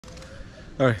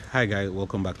Alright, hi guys,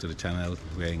 welcome back to the channel.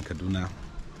 We're in Kaduna.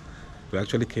 We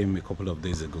actually came a couple of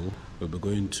days ago. We'll be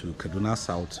going to Kaduna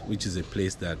South, which is a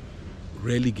place that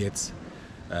rarely gets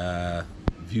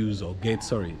views or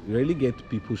rarely get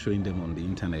people showing them on the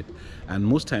internet. And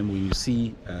most time when you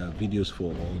see videos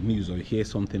for or news or hear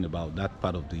something about that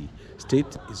part of the state,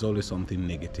 it's always something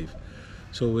negative.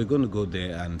 So we're going to go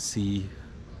there and see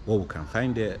what we can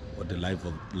find there, what the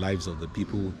lives of the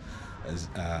people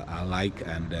are like,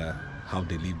 and how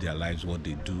they live their lives, what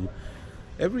they do.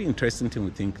 Every interesting thing we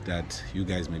think that you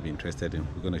guys may be interested in,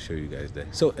 we're going to show you guys there.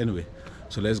 So anyway,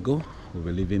 so let's go. We'll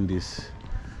be leaving this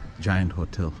giant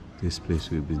hotel, this place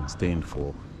we've been staying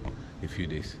for a few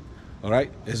days. All right,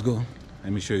 let's go.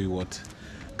 Let me show you what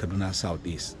Kaduna South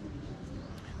is.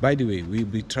 By the way, we'll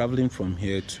be traveling from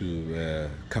here to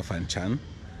Kafanchan,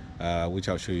 which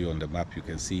I'll show you on the map. You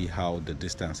can see how the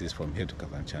distance is from here to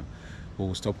Kafanchan.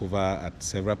 We'll stop over at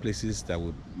several places that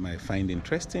we might find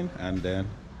interesting, and then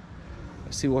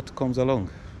see what comes along.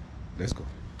 Let's go.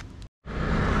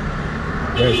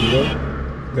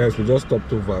 Guys, we just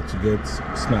stopped over to get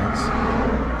snacks.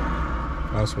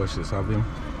 That's what she's having,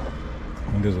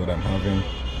 and this is what I'm having.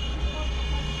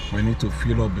 We need to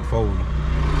fill up before we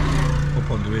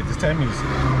hop on the way. This time is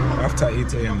after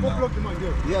 8 a.m. now.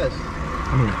 Yes.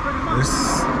 Anyway,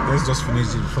 let's just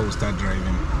finish it before we start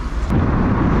driving.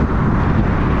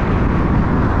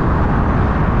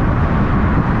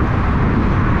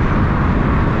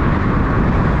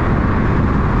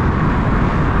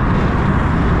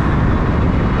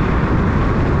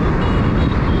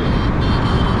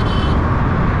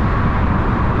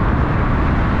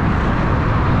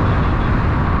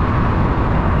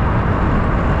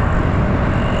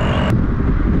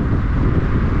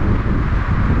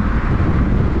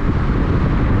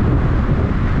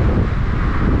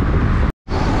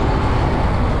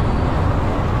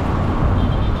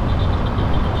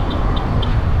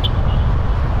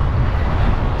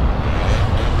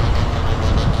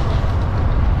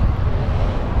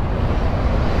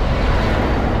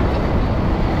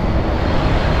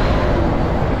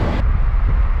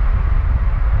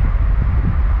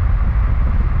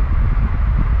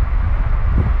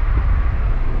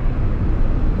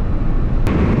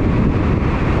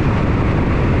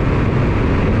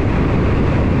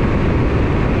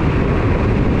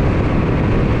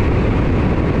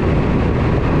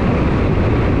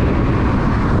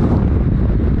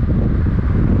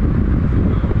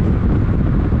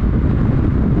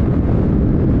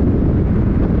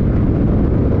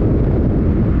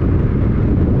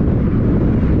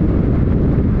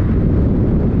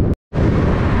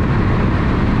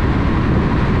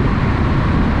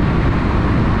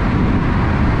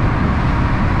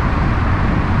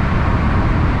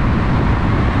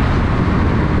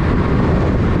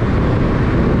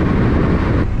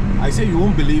 You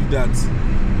won't believe that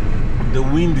the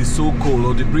wind is so cold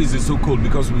or the breeze is so cold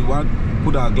because we want to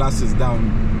put our glasses down,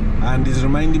 and it's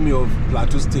reminding me of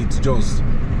Plateau State, Jos.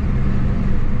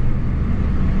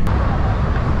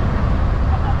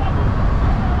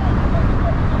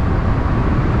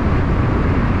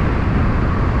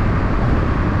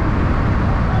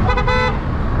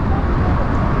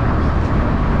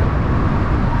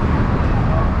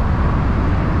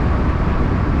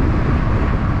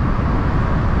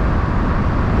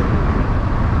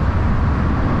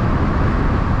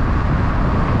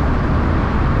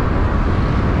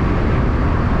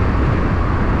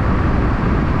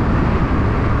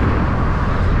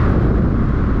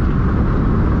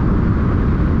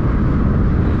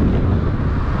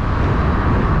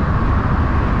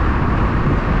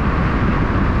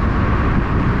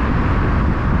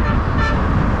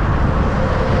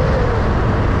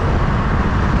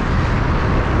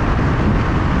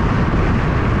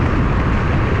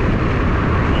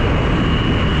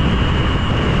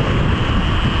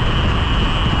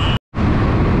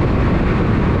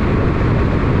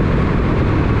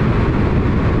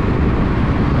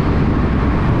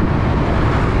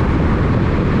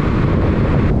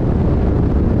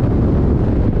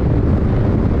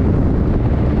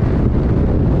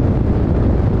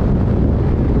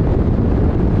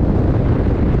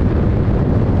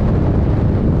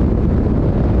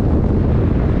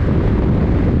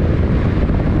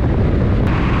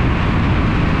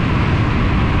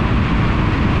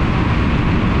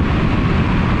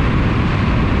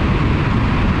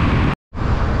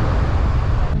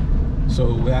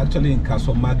 So we're actually in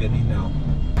Kasomagani now.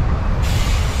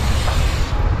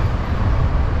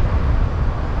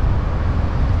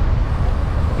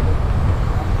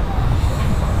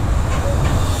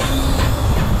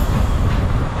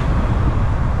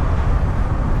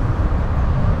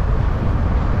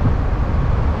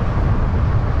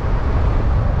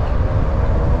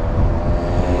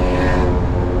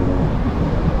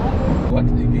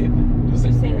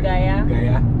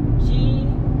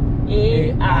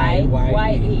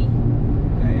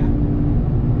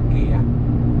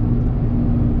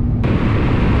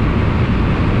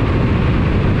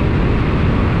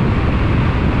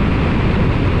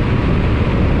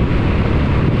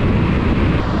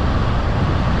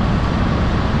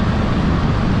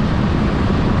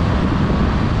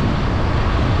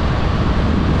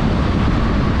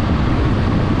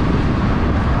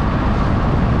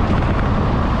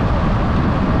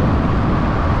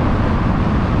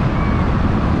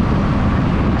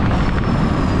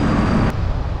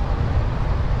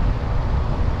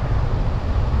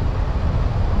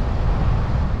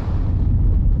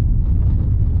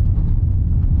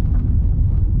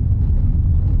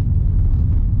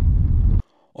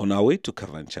 On our way to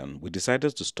Karanchan, we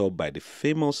decided to stop by the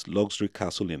famous luxury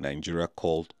castle in Nigeria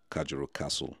called Kajuru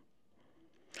Castle.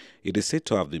 It is said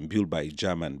to have been built by a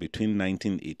German between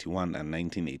 1981 and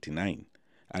 1989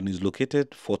 and is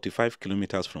located 45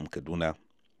 kilometers from Kaduna.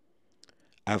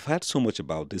 I've heard so much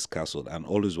about this castle and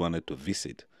always wanted to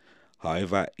visit.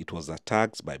 However, it was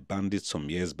attacked by bandits some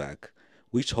years back,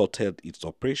 which halted its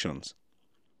operations.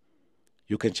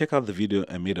 You can check out the video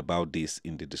I made about this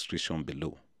in the description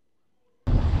below.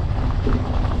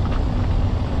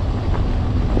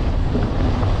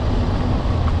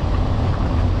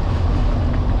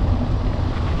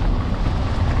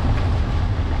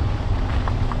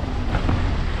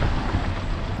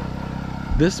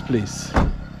 This place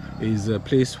is a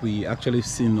place we actually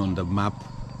seen on the map.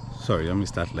 Sorry, let me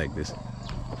start like this.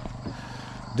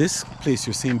 This place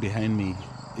you're seeing behind me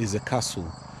is a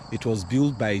castle. It was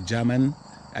built by a German,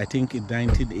 I think in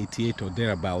 1988 or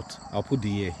thereabout. I'll put the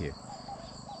year here.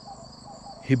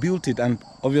 He built it, and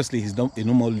obviously he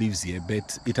no more lives here,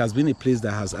 but it has been a place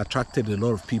that has attracted a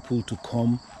lot of people to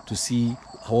come to see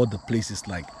how the place is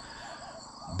like.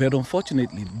 But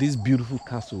unfortunately, this beautiful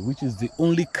castle, which is the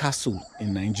only castle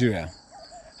in Nigeria,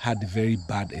 had a very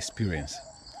bad experience.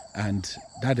 And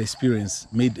that experience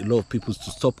made a lot of people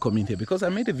to stop coming here, because I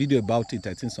made a video about it,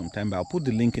 I think sometime, but I'll put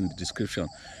the link in the description.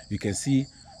 You can see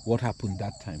what happened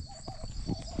that time.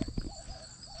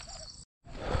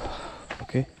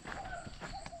 Okay.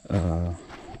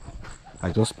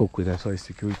 I just spoke with, I saw a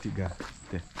security guard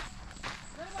there.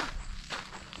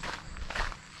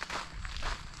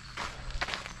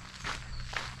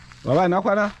 Baba, na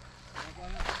kwana?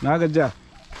 Na gajiya.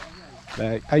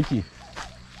 Da aiki.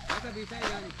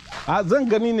 A zan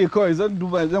gani ne kawai, zan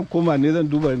duba, zan koma ne, zan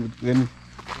duba gani.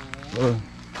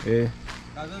 Eh.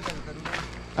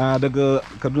 A daga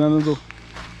Kaduna na zo.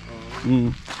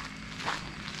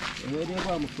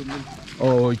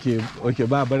 Oh, okay,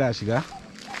 ba bara shiga?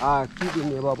 A kidi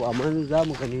ne babu, amma za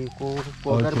mu gani ko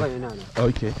garba yana nan.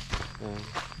 Okay.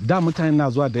 Da mutane na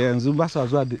zuwa da yanzu ba sa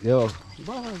zuwa da yawa.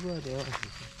 Ba zuwa da yawa.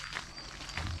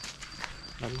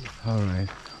 All right.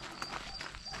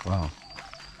 Wow.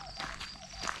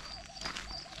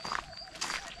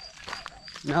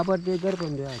 Na bar dai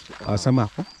garban da ya ce. A sama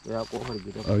ko? Ya kofar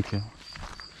gidan. Okay.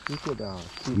 Kike da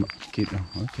kiɗan.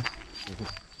 Okay.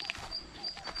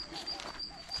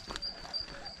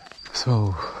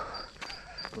 So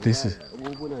this is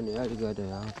abubuwa ne ya riga da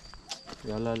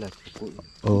ya lalace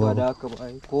ko ba da haka ba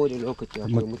ko da lokaci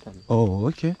akwai mutane. Oh,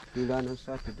 okay. Ranar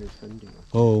Saturday Sunday.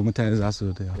 Oh, mutane za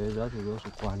su da yawa. Za su zo su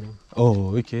kwana.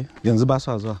 Oh, okay. Yanzu ba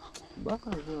su zuwa. Ba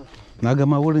ka zuwa. Na ga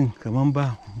ma wurin kaman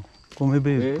ba komai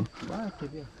bai. Ba ta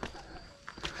biya.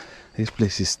 This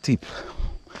place is steep.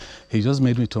 He just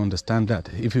made me to understand that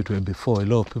if it were before, a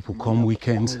lot of people come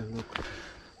weekends.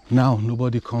 Now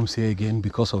nobody comes here again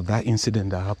because of that incident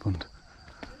that happened.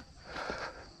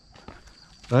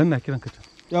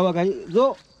 Yawa gani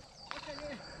zo.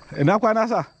 Ina kwana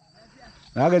sa?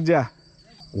 Na gajiya.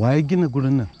 Waye gina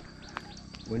gurin nan?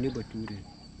 Wani bature.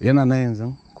 Yana nan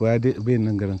yanzu ko ya bai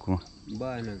nan garin kuma?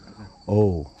 Ba nan kasa.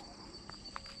 Oh.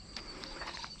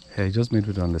 He just made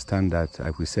me to understand that,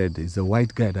 like we said, it's a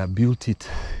white guy that built it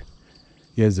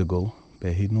years ago,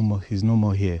 but he's no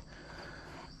more here.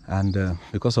 And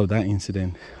because of that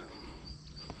incident,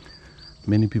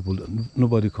 many people,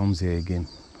 nobody comes here again.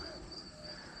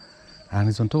 And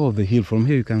it's on top of the hill. From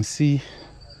here you can see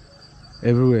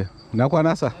everywhere. Na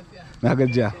kwana sa? Na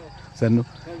gajiya. Sannu.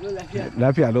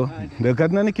 Lafiya lo. Da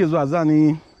Kaduna nake zuwa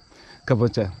zani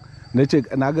Kafancan. Nace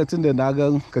na ga tunda na ga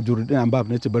Kajuru din Ambab,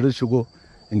 nace bari shigo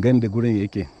in ga inda gurin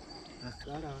yake.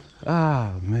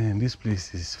 Ah man, this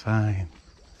place is fine.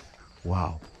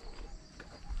 Wow.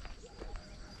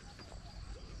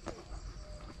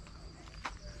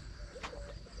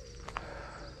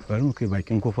 Bari mu kai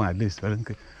bakin kofin at least, bari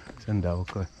kai san dawo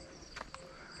kai.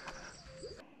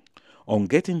 On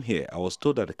getting here, I was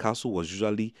told that the castle was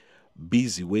usually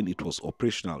busy when it was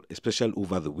operational, especially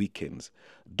over the weekends,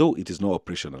 though it is not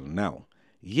operational now,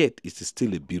 yet it is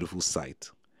still a beautiful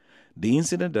sight. The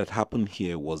incident that happened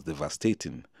here was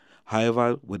devastating.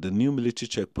 However, with the new military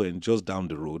checkpoint just down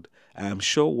the road, I am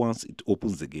sure once it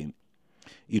opens again,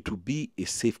 it will be a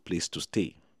safe place to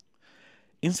stay.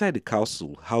 Inside the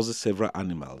castle houses several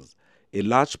animals, a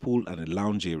large pool and a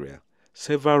lounge area,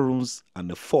 several rooms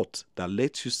and a fort that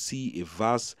lets you see a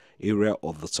vast area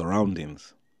of the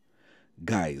surroundings.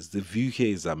 Guys, the view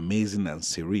here is amazing and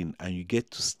serene, and you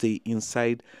get to stay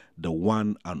inside the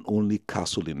one and only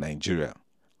castle in Nigeria.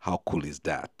 How cool is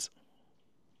that?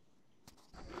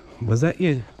 Ba za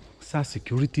iya sa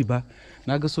security ba,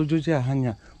 na ga sojoji a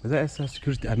hanya, ba za a sa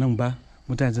security a nan ba,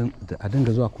 mutane a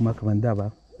dinga zuwa kuma kamar da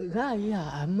ba. Za a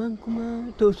iya, amma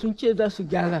kuma to sun ce za su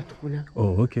gyara tukuna.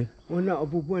 Oh, okay. Wannan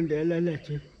abubuwan da ya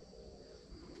lalace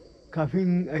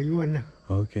kafin a yi wannan.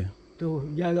 Okay. To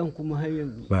gyaran kuma har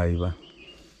yanzu. Ba yi ba.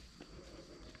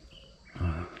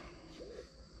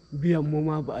 Biyan mu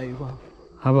ma ba a yi ba.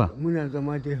 Haba. Muna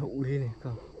zama dai haƙuri ne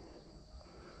kawai.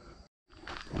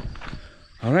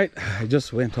 All right, I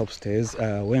just went upstairs,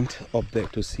 went up there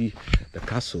to see the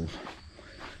castle.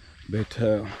 But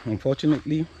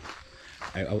unfortunately,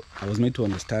 I was made to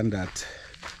understand that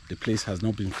the place has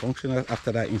not been functional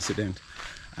after that incident.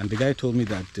 And the guy told me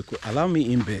that they could allow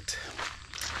me in bed.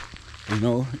 You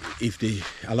know, if they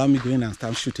allow me go in and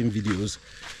start shooting videos,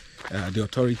 the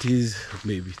authorities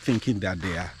may be thinking that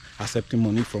they are accepting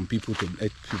money from people to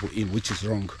let people in, which is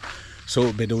wrong.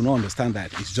 So, but they will not understand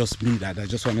that it's just me that I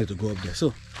just wanted to go up there.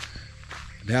 So,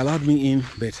 they allowed me in,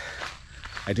 but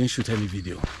I didn't shoot any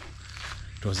video.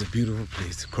 It was a beautiful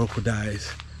place.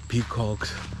 Crocodiles,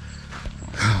 peacocks.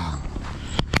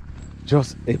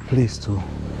 Just a place to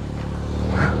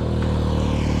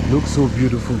look so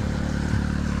beautiful.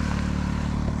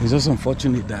 It's just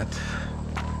unfortunate that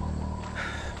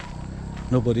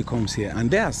nobody comes here.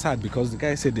 And they are sad because the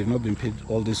guy said they've not been paid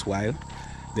all this while.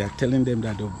 They are telling them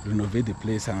that they'll renovate the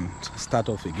place and start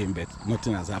off again, but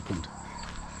nothing has happened.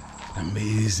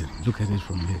 Amazing. Look at it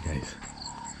from here, guys.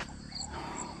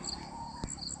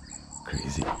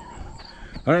 Crazy.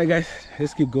 All right, guys,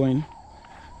 let's keep going.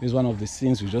 This is one of the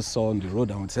scenes we just saw on the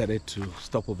road and we decided to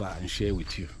stop over and share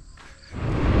with you.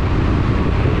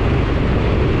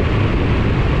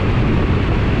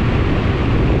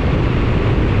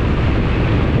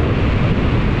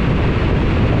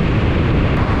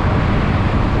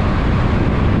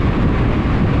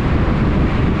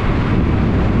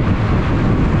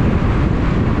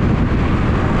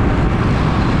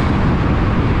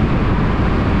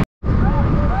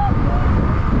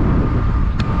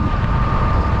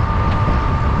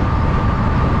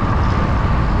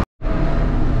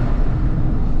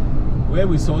 Where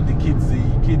we saw the kids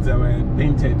that were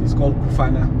painted is called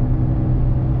Kufana.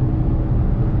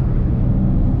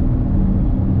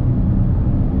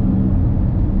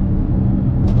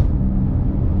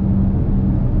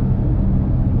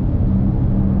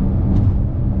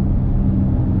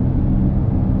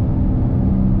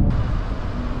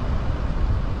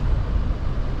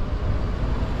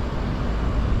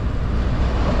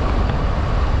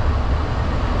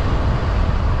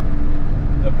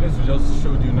 Just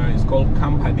showed you now, it's called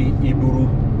Kampadi Iburu.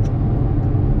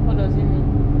 What does it mean?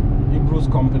 Iburu's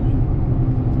company.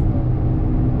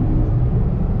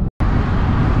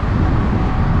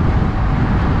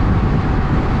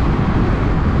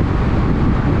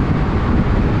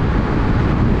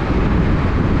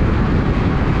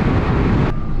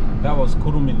 That was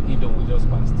Kurumin Ido we just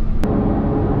passed.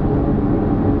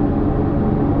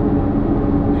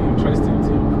 The interesting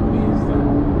thing for me is that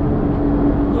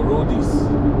the road is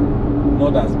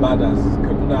not as bad as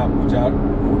Kaduna Abuja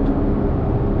road.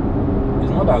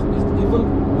 It's not as, it's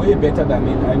even way better than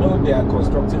it. I know they are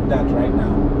constructing that right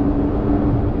now,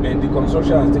 but the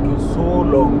construction has taken so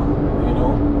long, you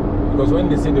know, because when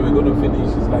they said they were going to finish,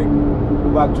 it's like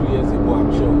over 2 years ago,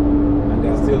 I'm sure, and they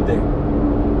are still there.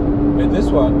 But this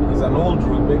one is an old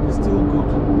road, but it's still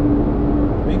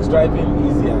good. Makes driving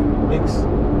easier, makes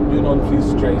you not feel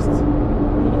stressed,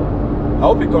 you know. I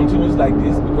hope it continues like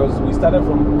this because we started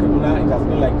from Kaduna, it has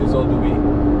been like this all the way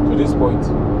to this point.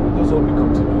 I just hope it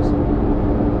continues.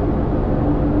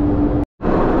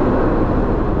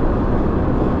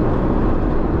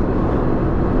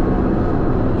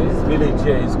 This village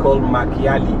here is called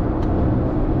Makiali.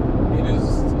 It is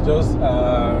just,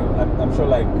 I'm sure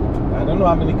like, I don't know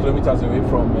how many kilometers away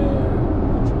from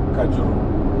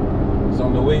Kajuru. It's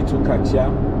on the way to Kachia.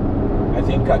 I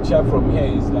think Kachia from here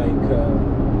is like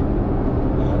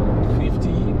 50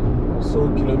 or so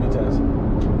kilometers.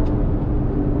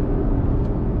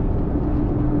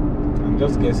 I'm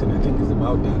just guessing, I think it's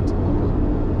about that,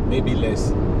 maybe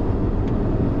less.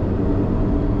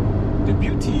 The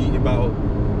beauty about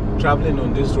traveling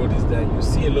on this road is that you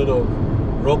see a lot of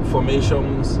rock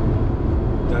formations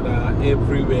that are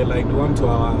everywhere, like the one to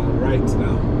our right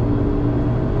now.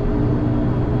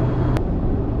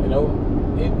 You know,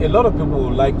 a lot of people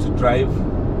would like to drive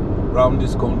around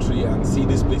this country and see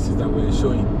these places that we're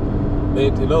showing,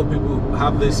 but a lot of people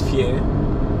have this fear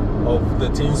of the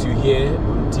things you hear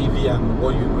on TV and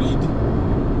what you read.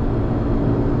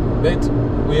 But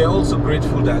we are also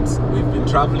grateful that we've been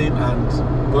traveling and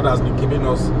God has been giving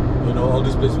us, you know, all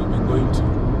these places we've been going to.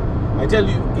 I tell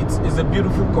you, it's a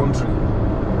beautiful country,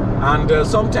 and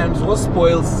sometimes what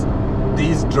spoils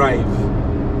this drive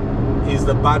is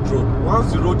the bad road.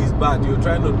 Once the road is bad, you're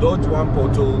trying to dodge one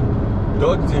pothole,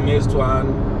 dodge the next one.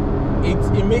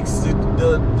 It makes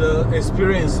the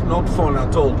experience not fun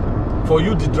at all. For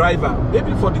you, the driver,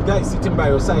 maybe for the guy sitting by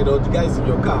your side or the guys in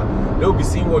your car, they'll be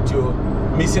seeing what you're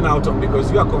missing out on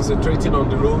because you are concentrating on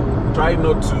the road, trying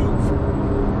not to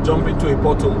jump into a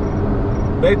pothole.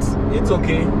 But it's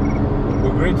okay.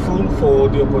 We're grateful for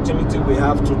the opportunity we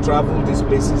have to travel these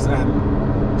places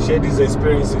and share these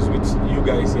experiences with you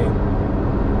guys here.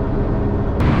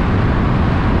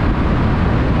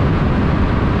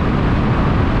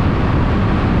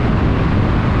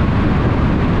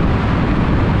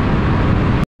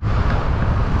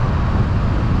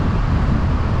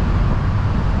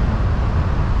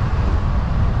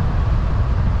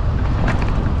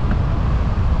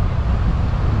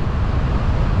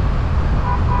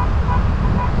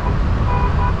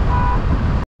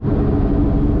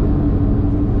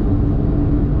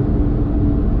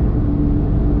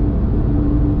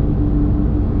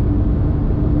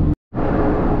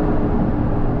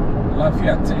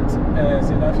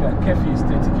 Kefi is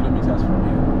 30 kilometers from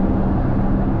here.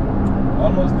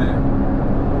 Almost there.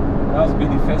 That'll be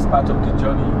the first part of the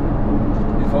journey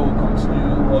before we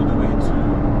continue all the way to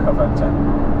Kafancha.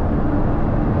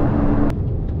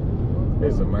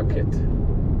 There's the market.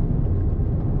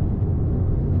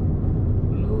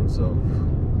 Loads of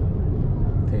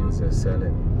things they're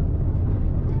selling.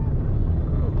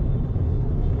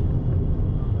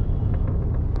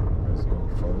 Let's go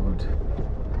forward.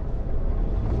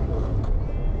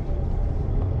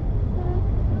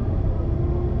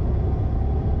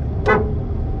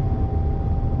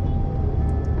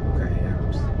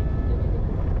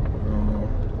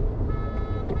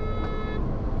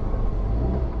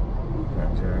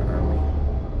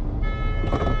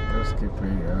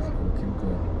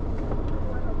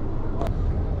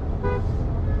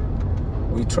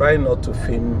 We try not to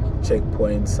film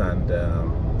checkpoints and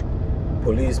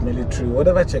police, military,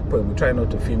 whatever checkpoint. We try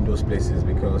not to film those places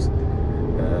because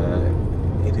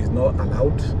it is not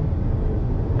allowed,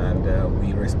 and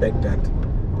we respect that.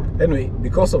 Anyway,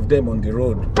 because of them on the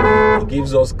road, it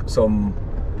gives us some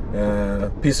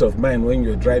peace of mind when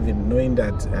you're driving, knowing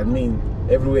that, I mean,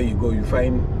 everywhere you go, you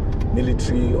find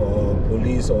military or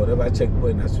police or whatever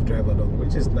checkpoint as you drive along,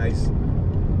 which is nice.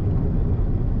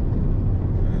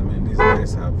 These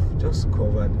guys have just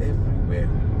covered everywhere.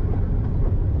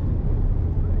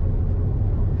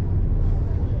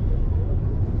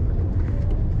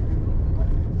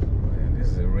 And this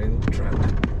is a rail track.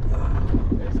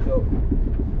 Let's go.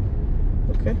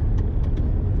 Okay.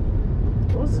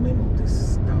 What's the name of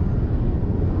this town?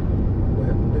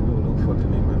 Well, maybe we'll look for the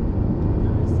name.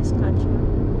 Is this Kacha?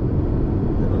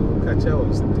 No, Kacha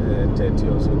was 30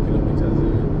 or so kilometers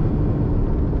away.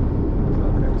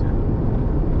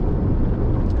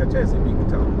 Kacha is a big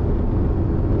town.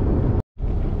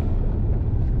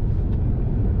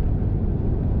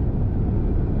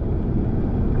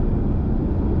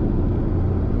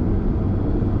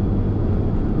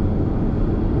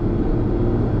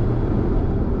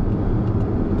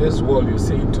 This wall you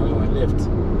see to our left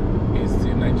is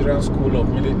the Nigerian School of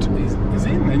Military. Is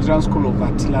it Nigerian School of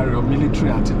Artillery or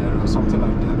Military Artillery or something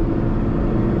like that?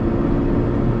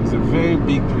 It's a very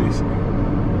big place.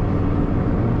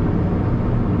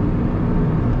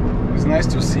 It's nice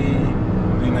to see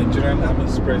the Nigerian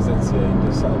Army's presence here in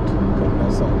the south,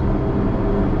 Kaduna South.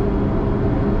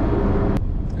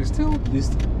 It's still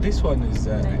this one is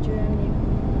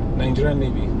Nigerian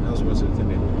Navy. That's what it's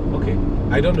name. Okay,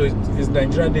 I don't know. It's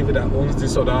Nigerian Navy that owns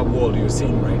this other wall you're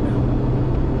seeing right now.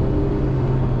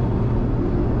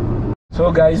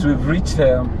 So, guys, we've reached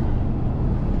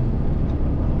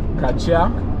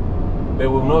Kacha. They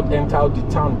will not enter the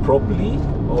town properly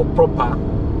or proper.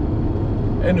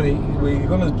 Anyway, we're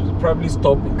gonna probably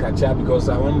stop in Kacha because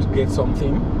I want to get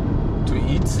something to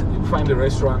eat. Find a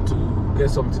restaurant to get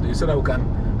something to eat so that we can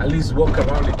at least walk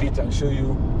around a bit and show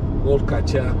you what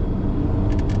Kacha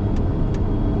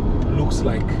looks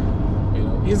like. You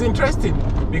know, it's interesting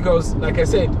because, like I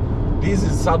said, this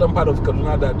is southern part of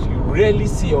Kaduna that you rarely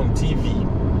see on TV,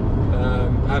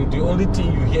 and the only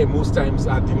thing you hear most times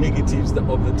are the negatives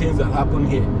of the things that happen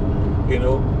here. You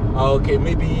know. Okay,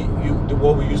 maybe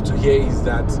what we used to hear is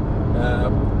that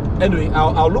anyway,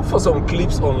 I'll look for some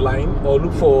clips online or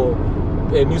look for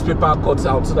a newspaper cuts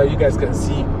out so that you guys can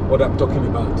see what I'm talking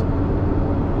about.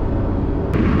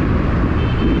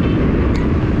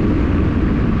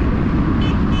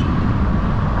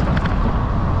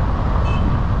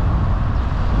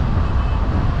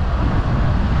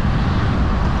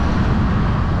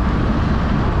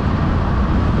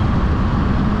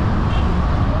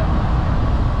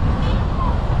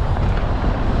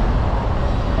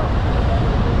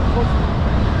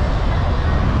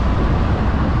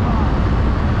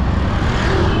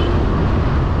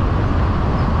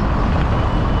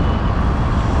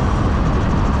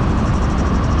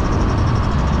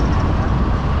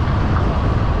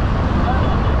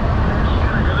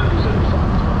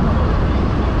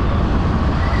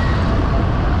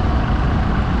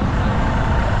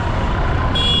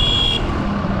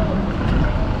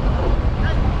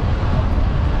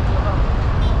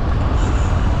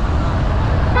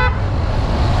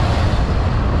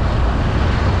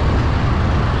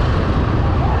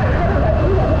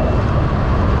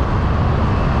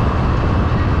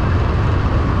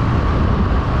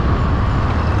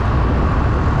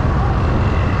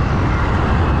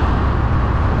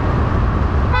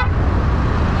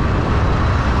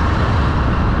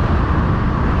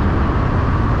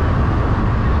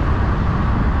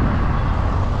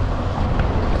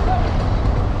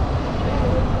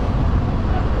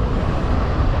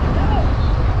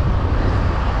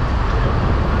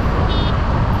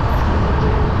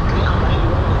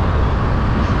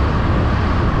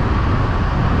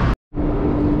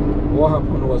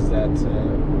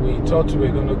 thought we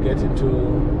were going to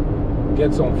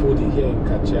get some food here in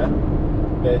Kachia,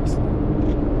 but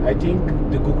I think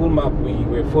the Google map we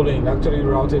were following actually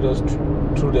routed us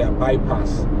through their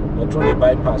bypass, or through the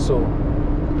bypass, so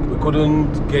we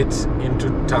couldn't get into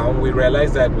town. We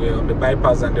realized that we were on the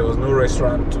bypass and there was no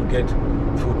restaurant to get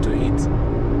food to eat.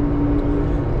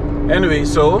 Anyway,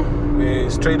 so we're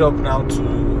straight up now to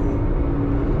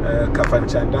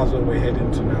Kafanchan. That's what we're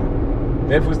heading to now.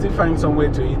 But if we still find somewhere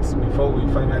to eat before we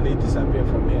finally disappear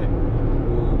from here,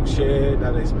 we'll share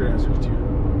that experience with you.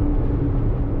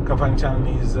 Kafanchan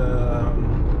is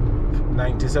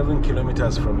 97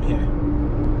 kilometers from here.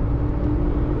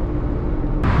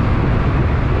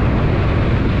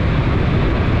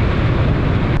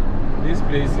 This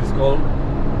place is called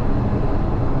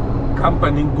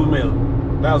Kampani Gumel.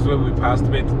 That's where we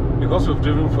passed, but because we've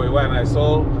driven for a while and I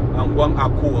saw Angwang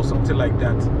Aku or something like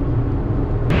that.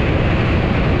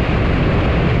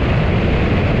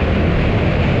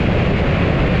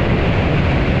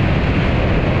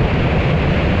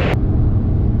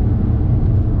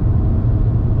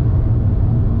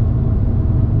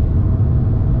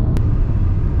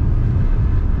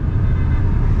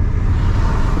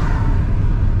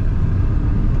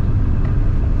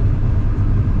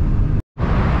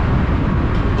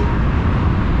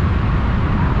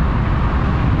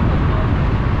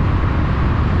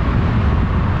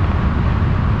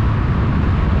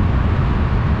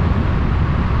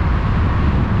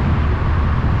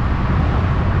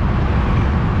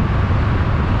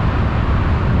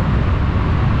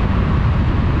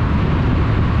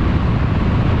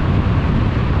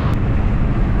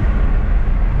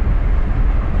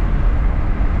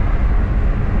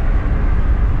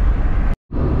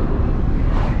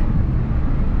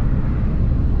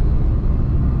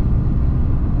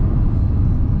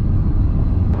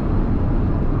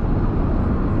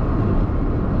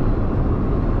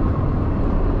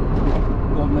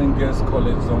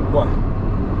 College Zonkwa.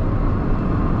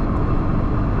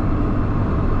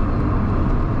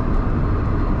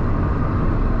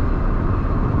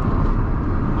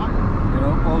 You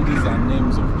know, all these are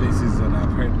names of places that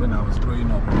I've heard when I was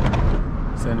growing up.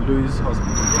 St. Louis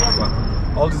Hospital,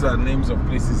 Zonkwa. All these are names of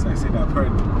places I said I've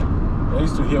heard. I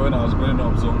used to hear when I was growing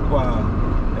up, Zonkwa,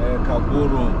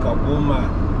 Kaburo, Kabuma,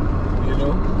 you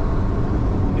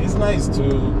know. It's nice to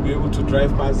be able to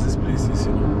drive past these places,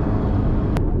 you know.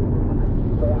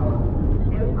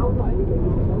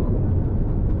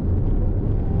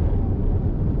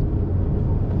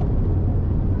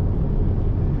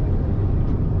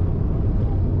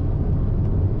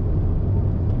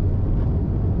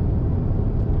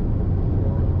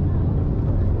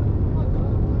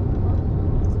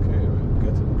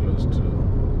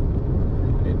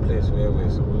 Where we're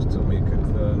supposed to make a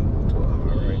turn to our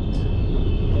right.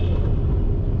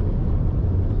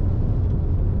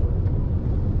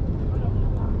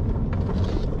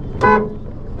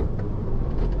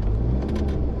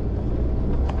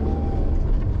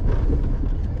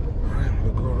 Alright,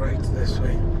 we'll go right this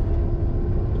way.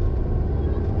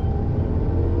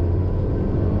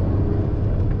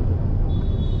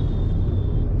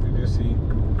 Did you see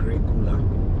grey cooler?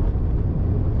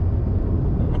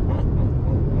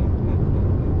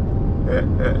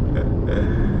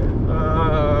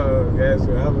 Guys,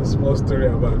 we have a small story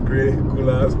about grey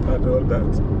coolers and all that.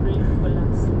 Green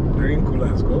coolers. Green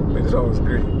coolers, go. But this one was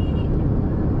grey.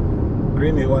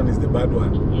 Green one is the bad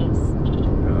one. Yes.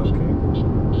 Okay.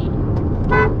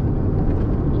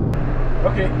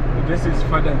 Okay, this is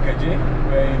Fadan Kaje.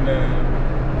 We're in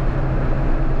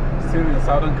still in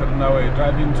southern Kaduna. We're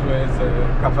driving towards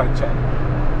Kafanchan.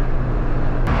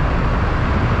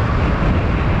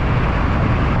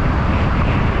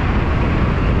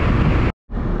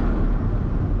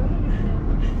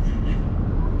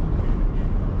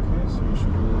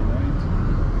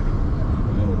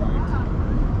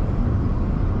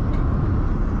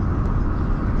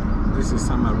 This is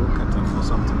Samaru Katan or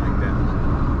something like that.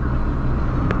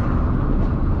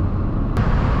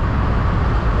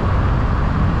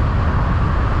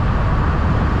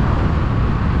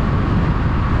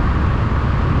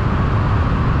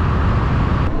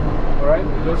 Alright,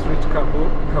 we just reached Kabo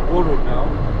Road now.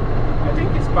 I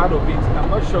think it's part of it. I'm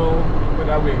not sure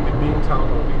whether we're in the main town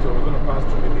of it or we're going to pass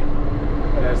through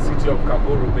the city of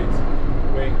Kabo Road.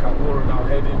 We're in Kabo Road now,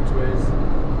 heading towards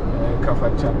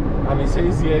Kafanchan. And it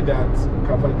says here that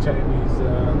Kafanchan is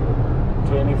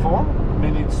 24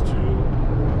 minutes to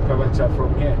Kafanchan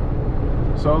from here.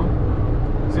 So,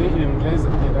 say in less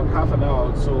than half an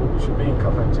hour or so, we should be in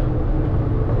Kafanchan.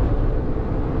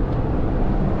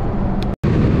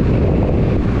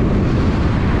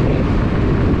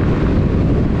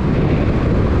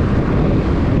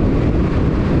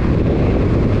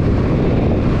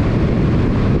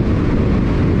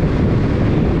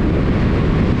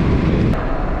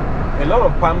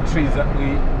 palm trees that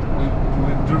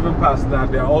we've driven past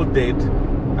that they're all dead.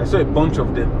 I saw a bunch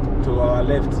of them to our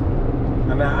left,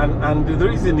 and the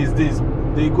reason is this: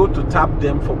 they go to tap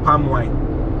them for palm wine.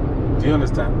 Do you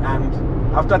understand? And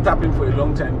after tapping for a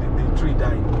long time, the tree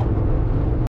died.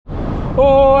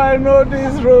 Oh, I know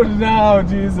this road now.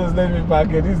 Jesus, let me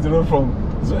park it. This is the road from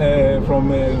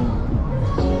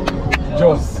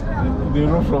Jos. The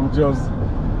road from Jos.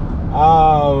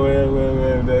 Oh,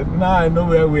 well. Now I know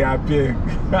where we are appearing.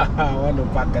 I want to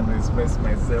park and express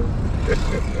myself.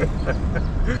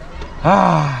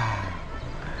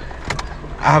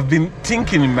 I've been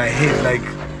thinking in my head, like,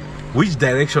 which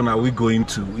direction are we going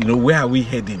to? You know, where are we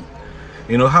heading?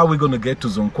 You know, how are we going to get to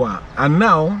Zonkwa? And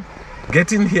now,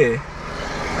 getting here,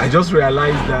 I just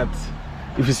realized that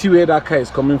if you see where that car is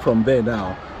coming from there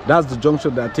now, that's the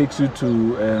junction that takes you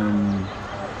to,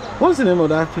 what's the name of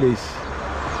that place?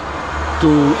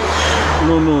 To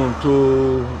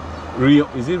Riom,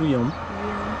 is it Riom?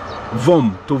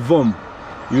 Vom, to Vom.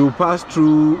 You pass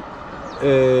through,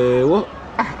 what?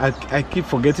 I keep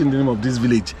forgetting the name of this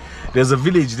village. There's a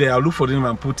village there. I'll look for the name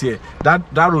and put here. That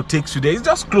road takes you there. It's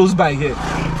just close by here.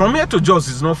 From here to Jos,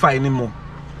 it's not far anymore.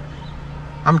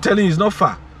 I'm telling you, it's not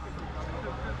far.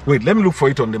 Wait, let me look for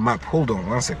it on the map. Hold on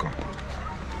 1 second.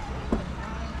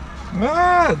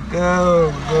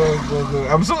 Go.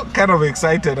 I'm so kind of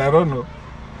excited. I don't know.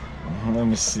 Let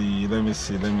me see. I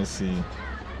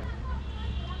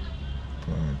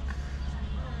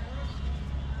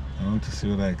want to see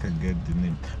whether I can get the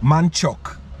name.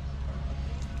 Manchok.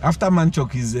 After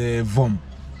Manchok is Vom.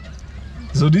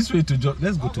 So this way to Jos.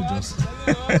 Let's go to Jos.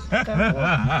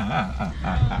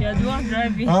 You're the one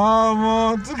driving.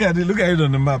 Oh, look at it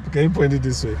on the map. Can you point it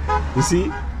this way? You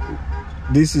see,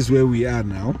 this is where we are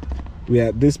now. We are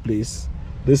at this place.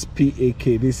 This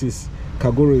PAK. This is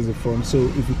Kagoro is the front. So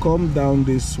if you come down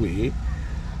this way,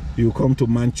 you come to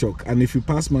Manchok, and if you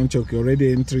pass Manchok, you're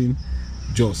already entering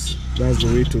Jos. That's the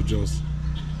way to Jos.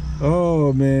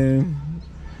 Oh man,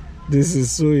 this is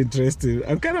so interesting.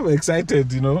 I'm kind of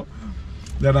excited, you know,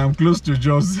 that I'm close to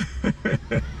Jos.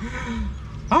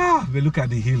 But look at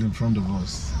the hill in front of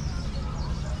us.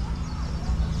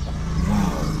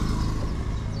 Wow.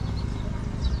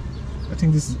 I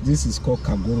think this is called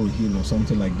Kagoro Hill or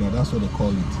something like that. That's what they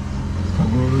call it.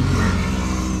 Kagoro Hill.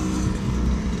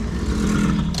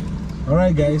 All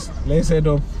right, guys, let's head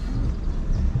up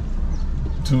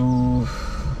to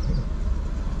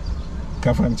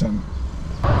Kafanchan.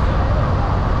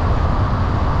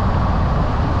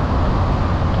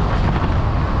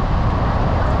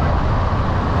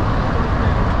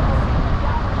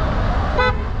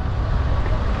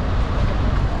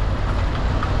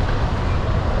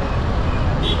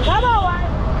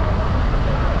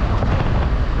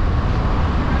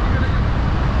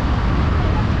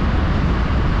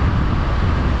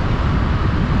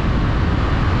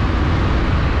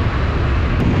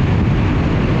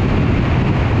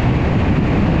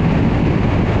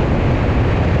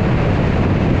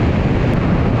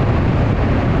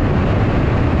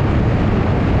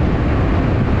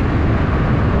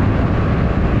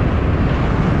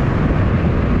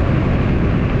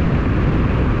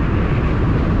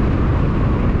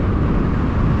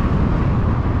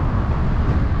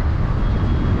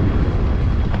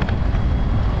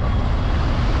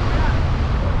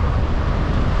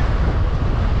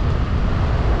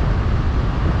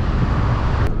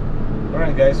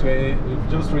 Guys, we've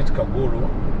just reached Kagoro.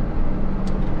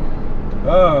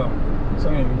 Oh,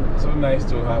 so nice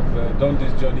to have done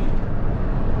this journey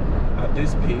at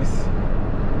this pace.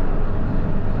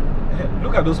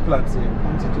 Look at those plants here. I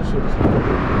wanted to show this one.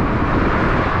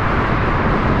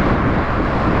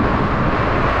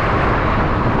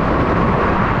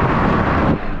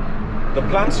 The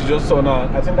plants you just saw now,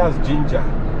 I think that's ginger,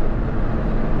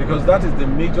 because that is the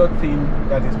major thing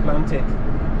that is planted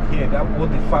here. That what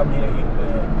they farm here in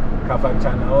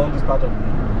Kafanchan, all this part of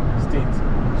the state.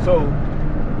 So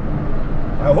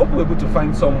I hope we're able to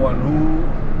find someone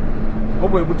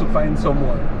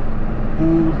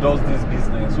who does this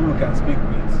business, who we can speak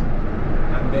with,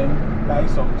 and then buy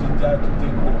some ginger to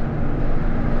take home.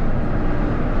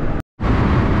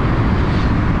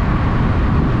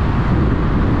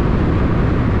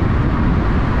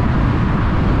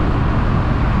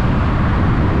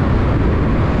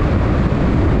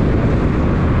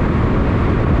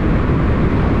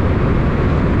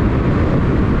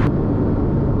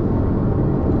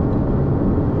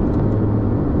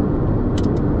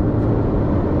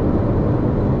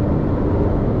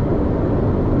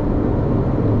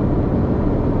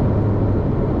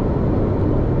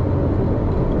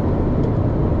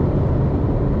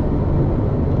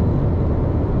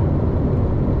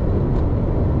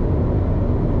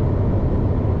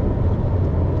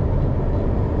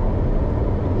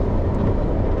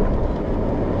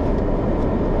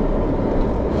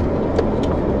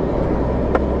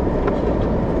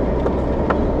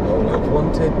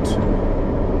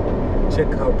 check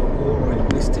out the whole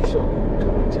railway station in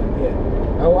Kafanchan here.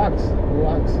 We'll ask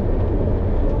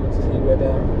to see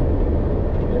whether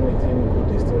anything good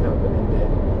is still happening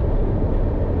there.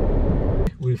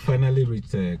 We finally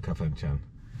reached Kafanchan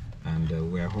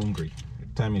and we are hungry. The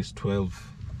time is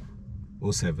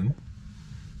 12:07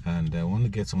 and I want to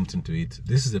get something to eat.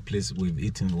 This is a place we've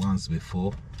eaten once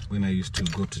before when I used to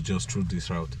go to just through this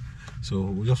route. So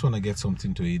we just want to get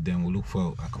something to eat, then we'll look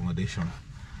for accommodation.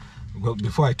 Well,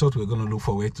 before I thought we were going to look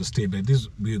for where to stay, but this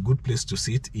will be a good place to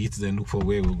sit, eat, then look for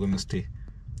where we're going to stay.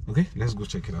 Okay, let's go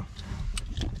check it out.